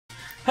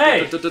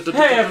Hey!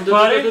 Hey,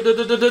 everybody!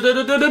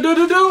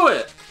 Do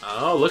it!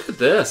 Oh, look at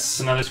this. It's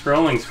another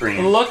scrolling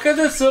screen. Look at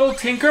this little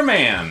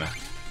Tinkerman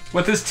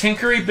with his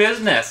tinkery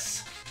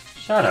business.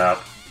 Shut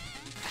up.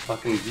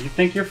 Fucking, do you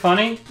think you're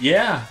funny?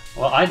 Yeah.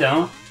 Well, I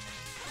don't.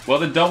 Well,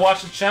 then don't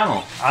watch the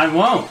channel. I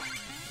won't.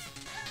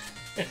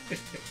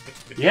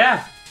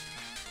 Yeah.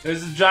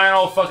 There's a giant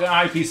old fucking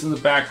eyepiece in the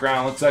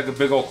background. Looks like a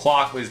big old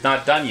clock, but he's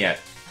not done yet.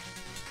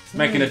 He's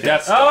making a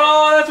Death Star.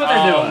 Oh, that's what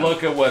they're doing.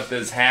 Look at what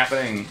is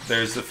happening.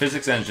 There's a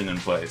physics engine in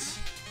place.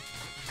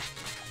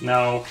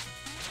 No.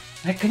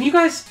 Hey, can you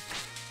guys...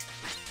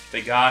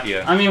 They got you.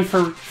 I mean,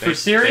 for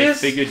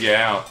serious? They figured you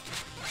out.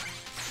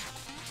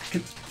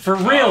 For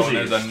realsies. And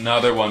there's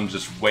another one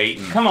just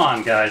waiting. Come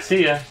on, guys.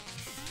 See ya.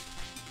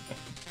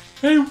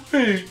 Hey,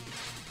 wait.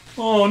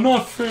 Oh,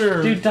 not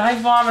fair. Dude,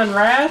 dive bomb and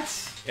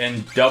rats?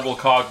 And double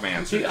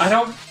Cogman. See, I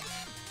don't...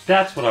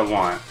 That's what I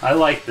want. I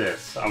like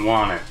this. I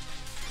want it.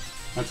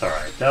 That's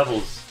alright.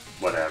 Doubles,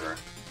 whatever.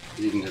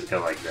 You can just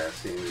go like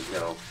this. You can just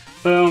go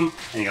boom,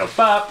 and you go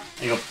bop,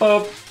 and you go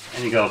boop,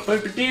 and you go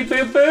boop-a-dee,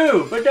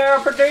 boo-boo,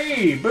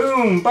 ba-da-ba-dee,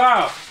 boom,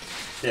 bop.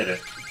 Did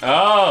it.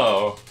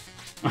 Oh.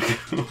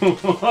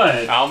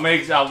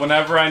 What?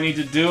 Whenever I need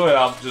to do it,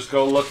 I'll just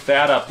go look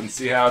that up and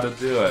see how to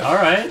do it.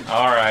 Alright.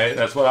 Alright,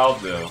 that's what I'll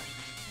do.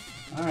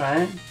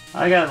 Alright.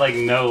 I got like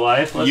no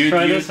life. Let's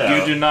try this out.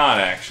 You do not,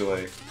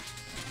 actually.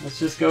 Let's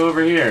just go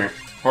over here.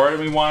 Part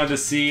of me wanted to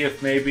see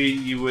if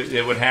maybe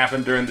it would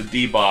happen during the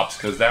D-bops,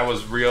 because that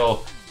was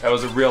real. That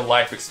was a real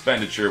life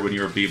expenditure when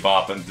you were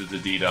bebopping to the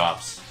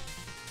D-dops.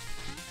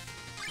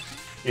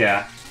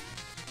 Yeah.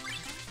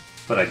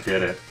 But I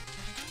did it.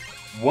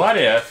 What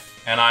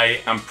if, and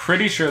I'm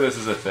pretty sure this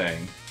is a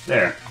thing.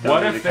 There.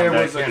 What if there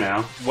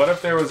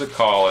was a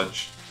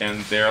college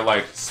and their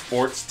like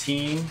sports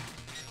team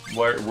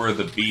were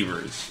the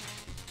Beavers?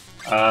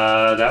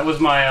 That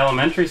was my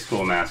elementary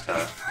school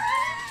mascot.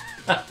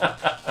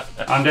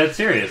 I'm dead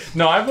serious.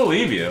 No, I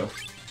believe you.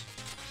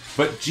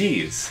 But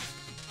geez.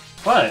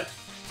 What?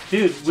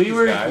 Dude, we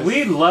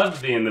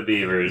loved being the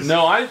Beavers.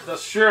 No,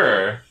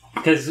 sure.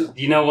 Because,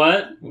 you know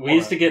what? We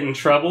used to get in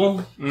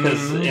trouble,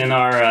 because in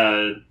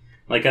our,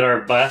 like at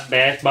our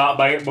basketball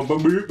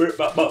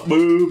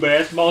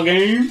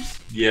games.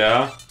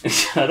 Yeah.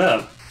 Shut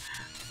up.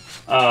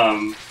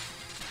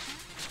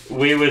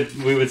 We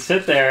would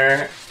sit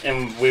there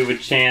and we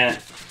would chant,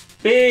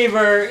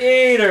 "Beaver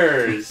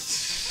Eaters!"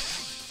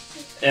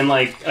 And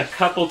like a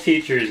couple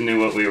teachers knew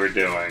what we were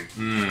doing.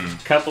 A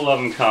couple of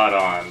them caught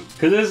on.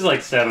 Because this is like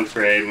 7th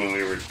grade when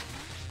we were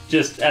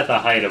just at the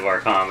height of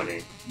our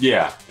comedy.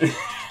 Yeah.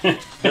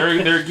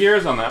 there are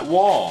gears on that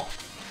wall.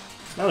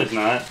 No, there's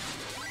not.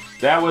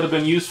 That would have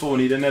been useful when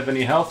you didn't have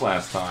any health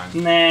last time.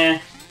 Nah.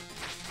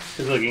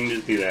 Because look, you can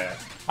just do that.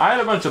 I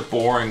had a bunch of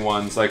boring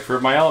ones. Like for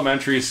my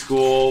elementary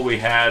school, we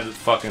had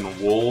fucking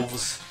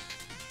wolves.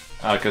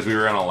 Because we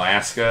were in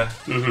Alaska.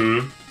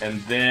 Mm-hmm.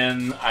 And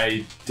then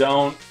I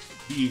don't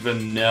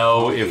even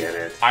know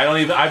I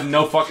have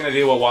no fucking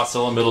idea what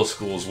Wasilla Middle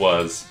School's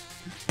was.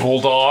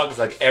 Bulldogs?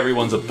 Like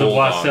everyone's a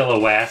bulldog. The Wasilla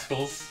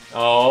Wascals.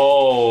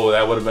 Oh,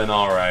 that would have been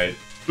alright.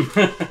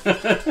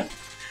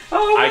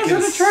 Oh, it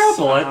wasn't a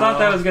Trouble. I thought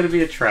that was going to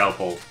be a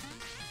Trouble.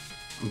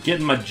 I'm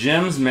getting my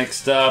gyms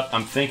mixed up.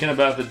 I'm thinking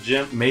about the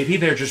gym. Maybe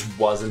there just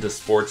wasn't a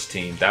sports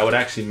team. That would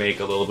actually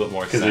make a little bit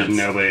more sense. Because there's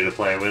nobody to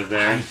play with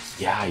there?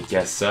 Yeah, I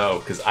guess so.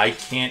 Because I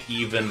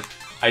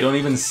don't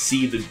even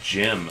see the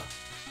gym.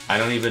 I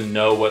don't even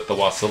know what the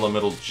Wasilla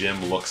Middle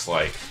gym looks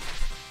like.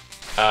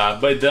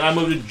 But then I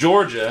moved to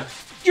Georgia.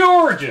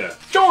 Georgia!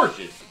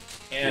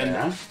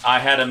 And I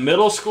had a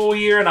middle school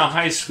year and a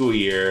high school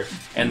year,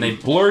 and they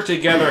blur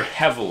together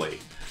heavily.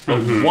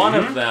 But one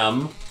of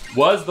them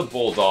was the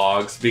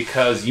Bulldogs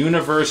because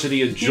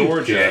University of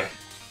Georgia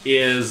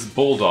is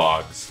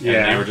Bulldogs. And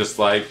they were just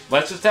like,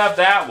 let's just have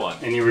that one.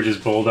 And you were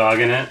just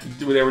bulldogging it?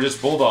 They were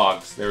just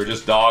Bulldogs. They were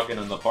just dogging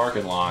in the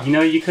parking lot. You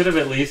know, you could have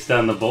at least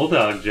done the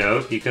Bulldog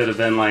joke. You could have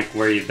been like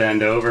where you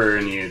bend over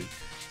and you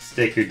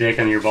stick your dick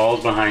on your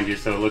balls behind you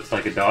so it looks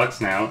like a dog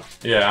snout.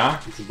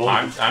 Yeah. It's a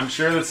bulldog. I'm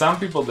sure that some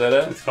people did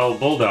it. It's called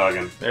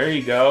bulldogging. There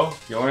you go.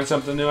 You learn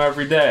something new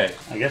every day.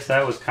 I guess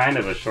that was kind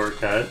of a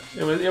shortcut.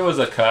 It was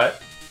a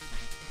cut.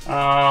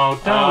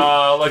 Oh, don't.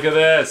 Oh, look at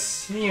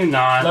this. Can you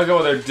not? Look at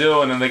what they're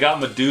doing, and they got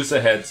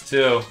Medusa heads,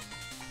 too.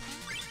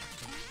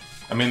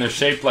 I mean, they're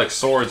shaped like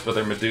swords, but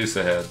they're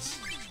Medusa heads.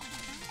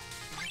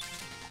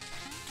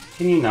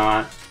 Can you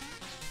not?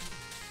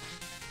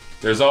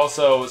 There's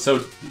also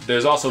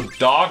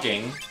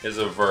dogging is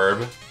a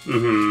verb.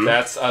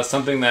 That's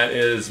something that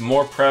is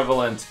more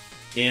prevalent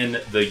in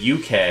the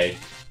UK.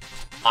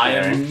 I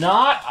am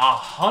not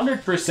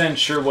 100%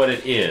 sure what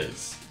it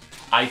is.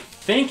 I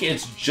think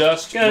it's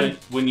just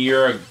when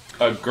you're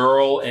a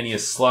girl and you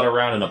slut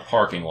around in a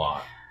parking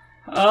lot.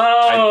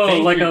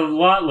 Oh, like a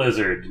lot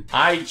lizard.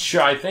 I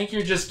think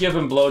you're just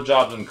giving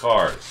blowjobs in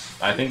cars.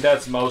 I think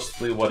that's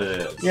mostly what it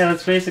is. Yeah,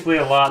 that's basically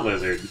a lot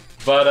lizard.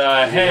 But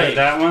Have you heard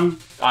that one?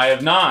 I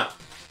have not.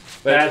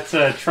 But that's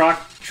a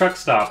truck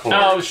stop horn.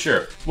 Oh,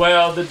 sure.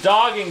 Well, the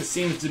dogging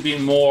seems to be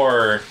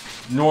more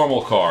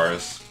normal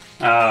cars.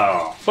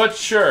 Oh. But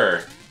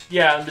sure.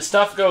 Yeah, the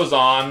stuff goes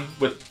on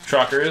with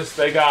truckers.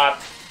 They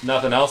got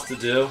nothing else to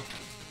do.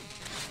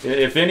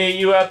 If any of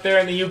you out there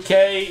in the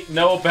UK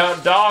know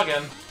about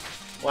dogging,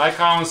 like,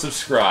 comment,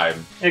 subscribe.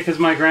 Yeah, because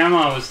my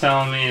grandma was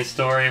telling me a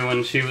story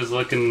when she was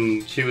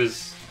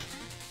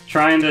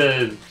trying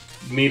to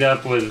meet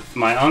up with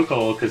my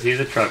uncle, because he's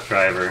a truck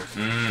driver.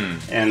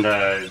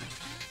 And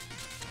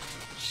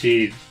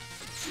she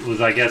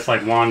was, I guess,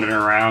 like, wandering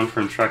around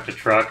from truck to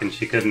truck, and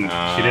she didn't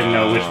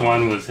know which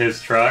one was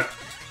his truck.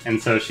 And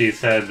so she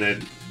said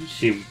that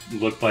she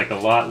looked like a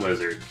lot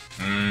lizard.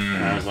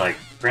 And I was like,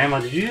 Grandma,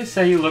 did you just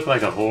say you look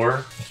like a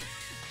whore?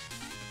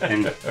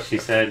 And she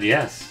said,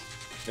 yes.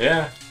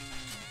 Yeah.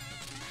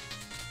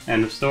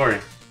 End of story.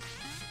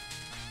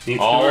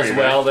 All's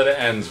well that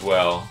ends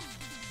well.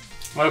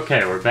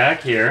 Okay, we're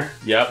back here.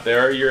 Yep,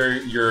 there are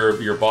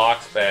your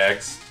box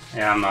bags.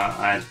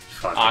 Yeah,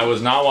 I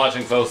was not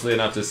watching closely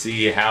enough to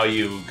see how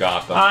you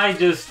got them. I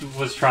just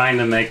was trying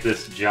to make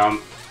this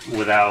jump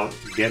without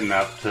getting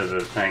up to the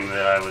thing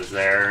that I was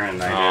there,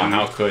 and I didn't.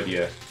 How could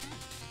you?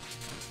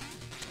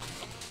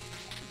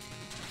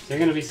 Is there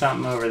gonna be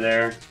something over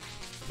there?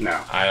 No.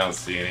 I don't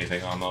see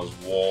anything on those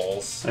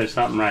walls. There's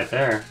something right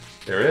there.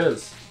 There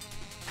is.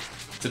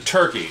 It's a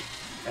turkey.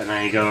 And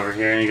then you go over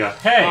here and you go,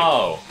 hey!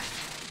 Oh.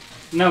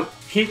 No,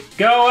 keep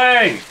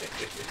going! You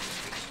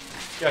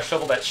gotta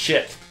shovel that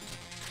shit.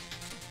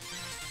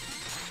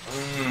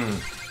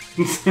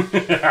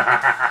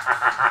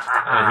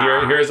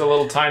 And here's a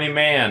little tiny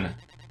man.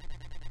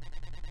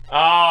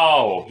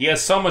 Oh, he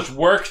has so much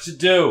work to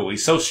do.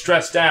 He's so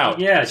stressed out.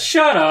 Yeah,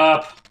 shut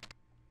up!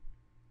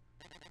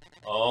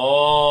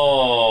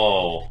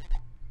 Oh.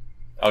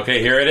 Okay,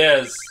 here it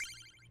is.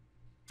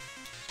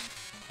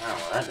 Oh,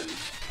 well, that didn't...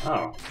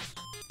 Oh.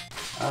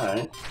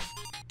 Alright.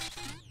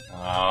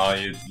 Oh,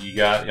 you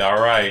got...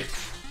 Alright.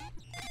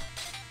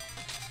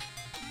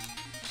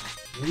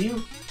 Will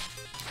you...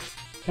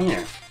 Come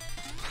here.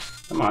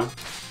 Come on.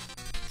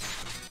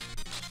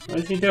 What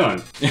is he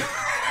doing?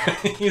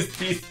 he's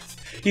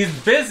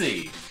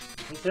busy.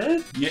 Is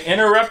it? You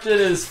interrupted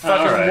his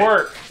fucking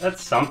work.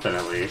 That's something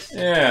at least.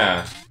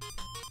 Yeah.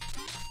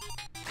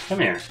 Come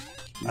here.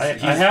 I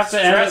have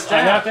to end it.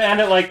 I have to end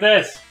it like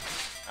this.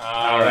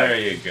 Oh, there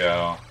you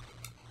go.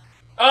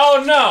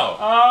 Oh no!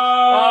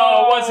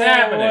 Oh, what's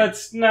happening?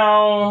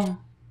 No.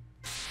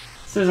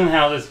 This isn't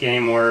how this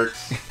game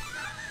works.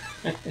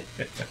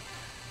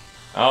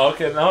 Oh,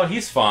 okay. No,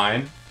 he's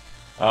fine.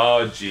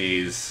 Oh,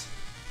 jeez.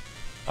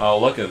 Oh,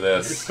 look at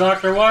this. It's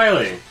Dr.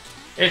 Wily.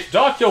 It's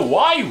Dr.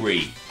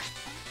 Wiry.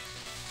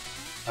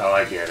 Oh,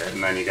 I get it.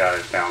 And then you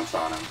gotta bounce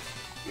on him.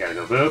 You gotta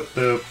go boop,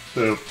 boop,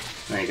 boop.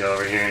 Then you go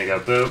over here and you go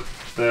boop,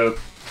 boop,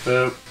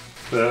 boop,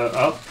 boop,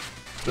 up,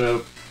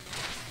 boop,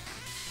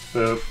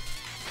 boop,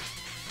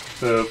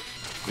 boop.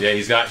 Yeah,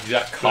 he's got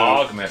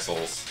cog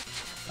missiles.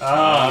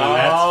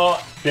 Oh,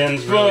 that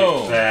spins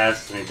really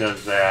fast, and he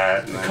does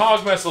that. And the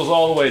cog missile's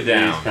all the way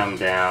down. He's come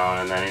down,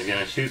 and then he's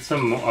gonna shoot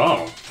some more.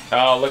 Oh.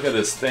 Oh, look at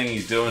this thing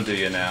he's doing to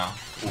you now.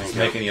 He's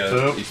making you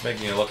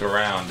look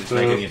around. He's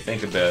making you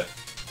think a bit.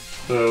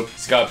 Boop.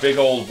 He's got big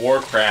old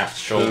Warcraft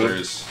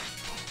shoulders.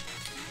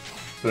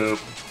 Boop.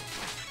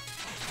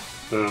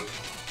 Boop.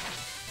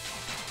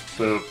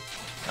 Boop.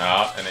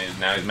 Oh, and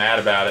now he's mad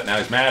about it.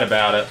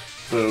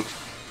 Boop.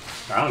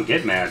 I don't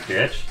get mad,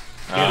 bitch.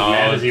 Get as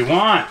mad as you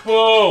want.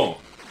 Boom.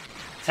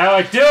 That's how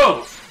I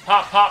do.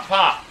 Pop, pop,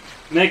 pop.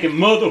 Making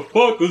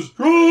motherfuckers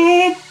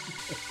drunk.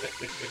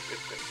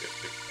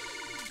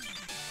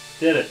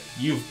 Did it.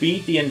 You've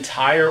beat the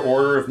entire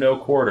Order of No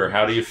Quarter.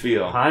 How do you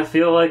feel? I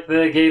feel like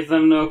they gave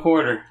them no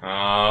quarter.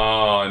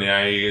 Oh,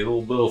 yeah, you got a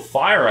little fit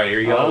right here.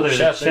 You got a little there's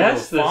chest, a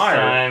chest this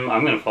time.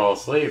 I'm gonna fall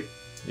asleep.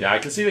 Yeah, I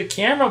can see the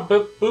camera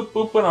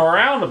booping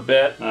around a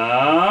bit.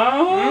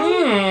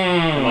 Oh.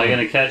 Am I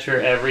gonna catch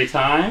her every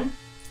time?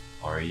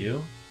 Are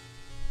you?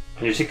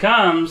 Here she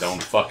comes.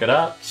 Don't fuck it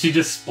up. She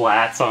just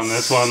splats on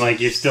this one like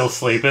you're still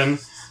sleeping.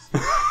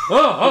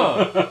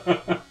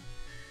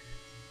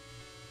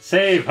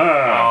 Save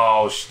her!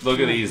 Oh, look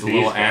at these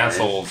little guys.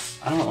 assholes.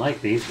 I don't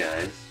like these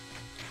guys.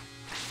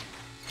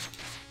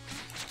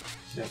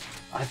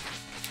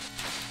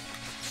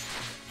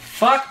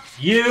 Fuck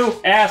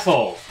you,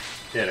 asshole!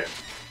 Did it.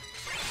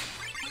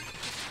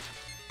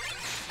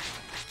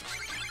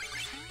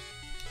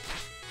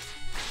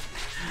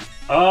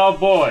 Oh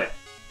boy.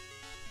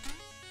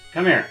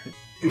 Come here.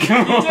 You did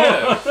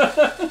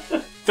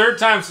it. Third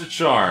time's the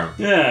charm.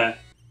 Yeah.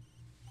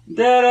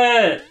 Did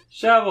it!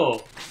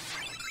 Shovel.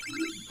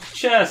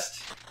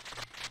 Chest.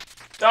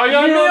 Oh, you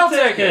got a meal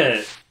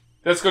ticket!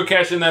 Let's go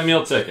cash in that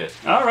meal ticket.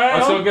 Alright.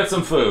 Let's go get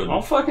some food.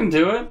 I'll fucking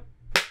do it.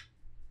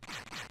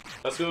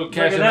 Let's go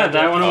cash in that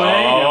went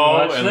away.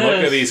 Oh, and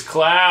look at these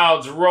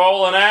clouds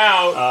rolling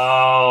out.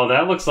 Oh,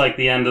 that looks like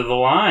the end of the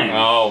line.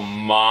 Oh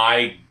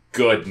my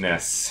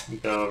goodness.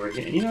 Go over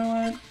here. You know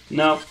what?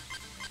 Nope.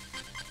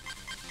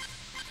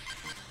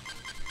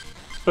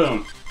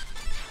 Boom.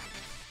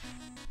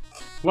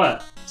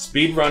 What?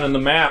 Speed running the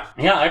map.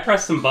 Yeah, I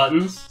pressed some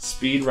buttons.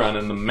 speed run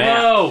in the map.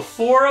 Whoa,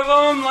 4 of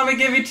them? Let me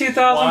give you 2,000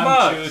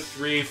 bucks. 1, 2,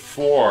 3,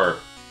 4.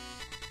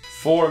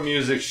 4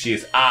 music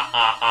sheets.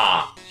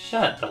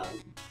 Shut the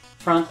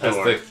front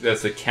door.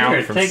 That's the count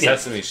Here, from take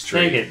Sesame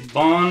Street. Take it.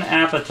 Bon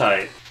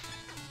appetite.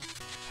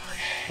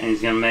 And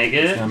he's gonna make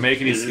it. He's gonna make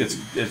it.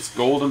 It's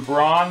gold and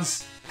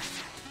bronze.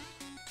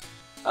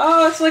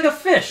 Oh, it's like a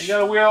fish. You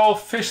got a weird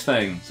old fish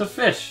thing. It's a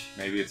fish.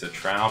 Maybe it's a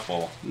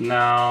trowel.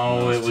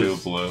 No, it was too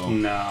blue.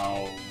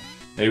 No.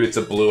 Maybe it's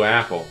a blue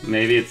apple.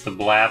 Maybe it's the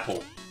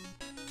blapple.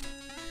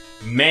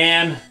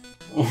 Man.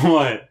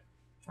 What?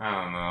 I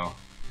don't know.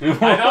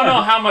 I don't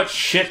know how much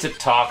shit to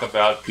talk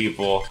about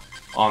people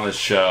on the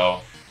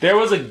show. There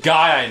was a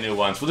guy I knew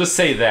once. We'll just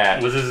say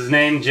that. Was his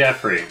name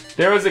Jeffrey?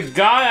 There was a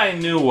guy I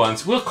knew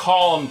once. We'll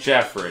call him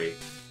Jeffrey.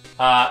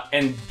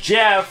 And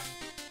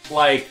Jeff,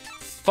 like,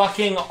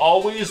 fucking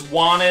always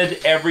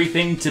wanted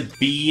everything to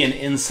be an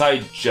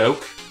inside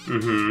joke.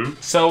 Mm-hmm.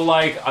 So,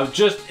 like, I'm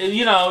just,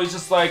 you know, he's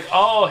just like,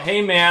 oh,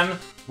 hey, man,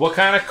 what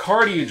kind of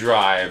car do you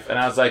drive? And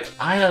I was like,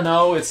 I don't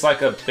know, it's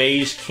like a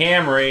beige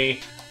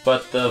Camry,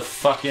 but the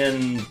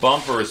fucking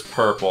bumper is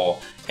purple.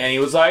 And he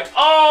was like,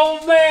 oh,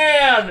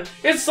 man,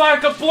 it's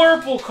like a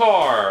Blurple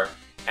car.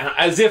 And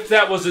as if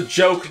that was a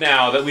joke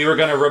now that we were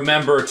going to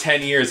remember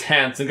 10 years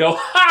hence and go,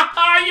 ha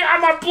ha, yeah,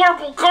 my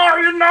Blurple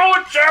car, you know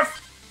it, Jeff.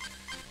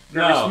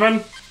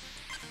 Gersman?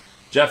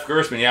 Jeff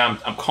Gersman, yeah,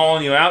 I'm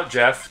calling you out,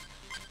 Jeff.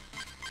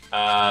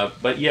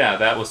 But yeah,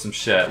 that was some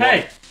shit.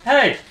 Hey,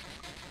 hey!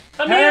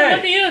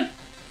 Let me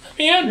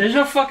in! There's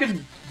no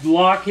fucking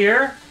lock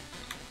here.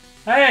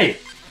 Hey!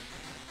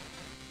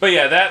 But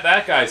yeah,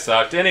 that guy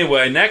sucked.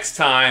 Anyway, next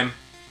time,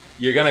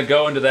 you're gonna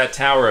go into that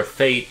Tower of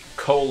Fate,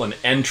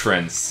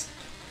 entrance.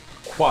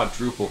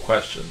 Quadruple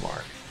question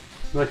mark.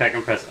 Look, I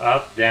can press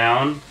up,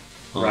 down,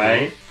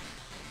 right,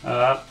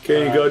 up.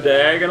 Can you go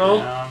diagonal?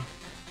 Down.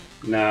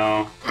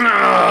 No.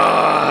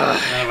 Not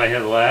if I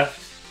hit left.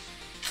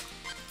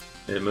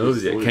 It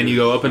moves you. Can you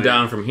go up and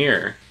down from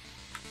here?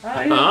 Oh,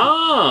 yeah.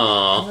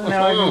 Oh!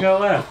 Now I can go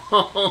left.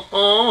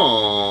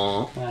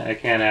 I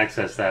can't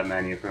access that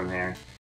menu from here.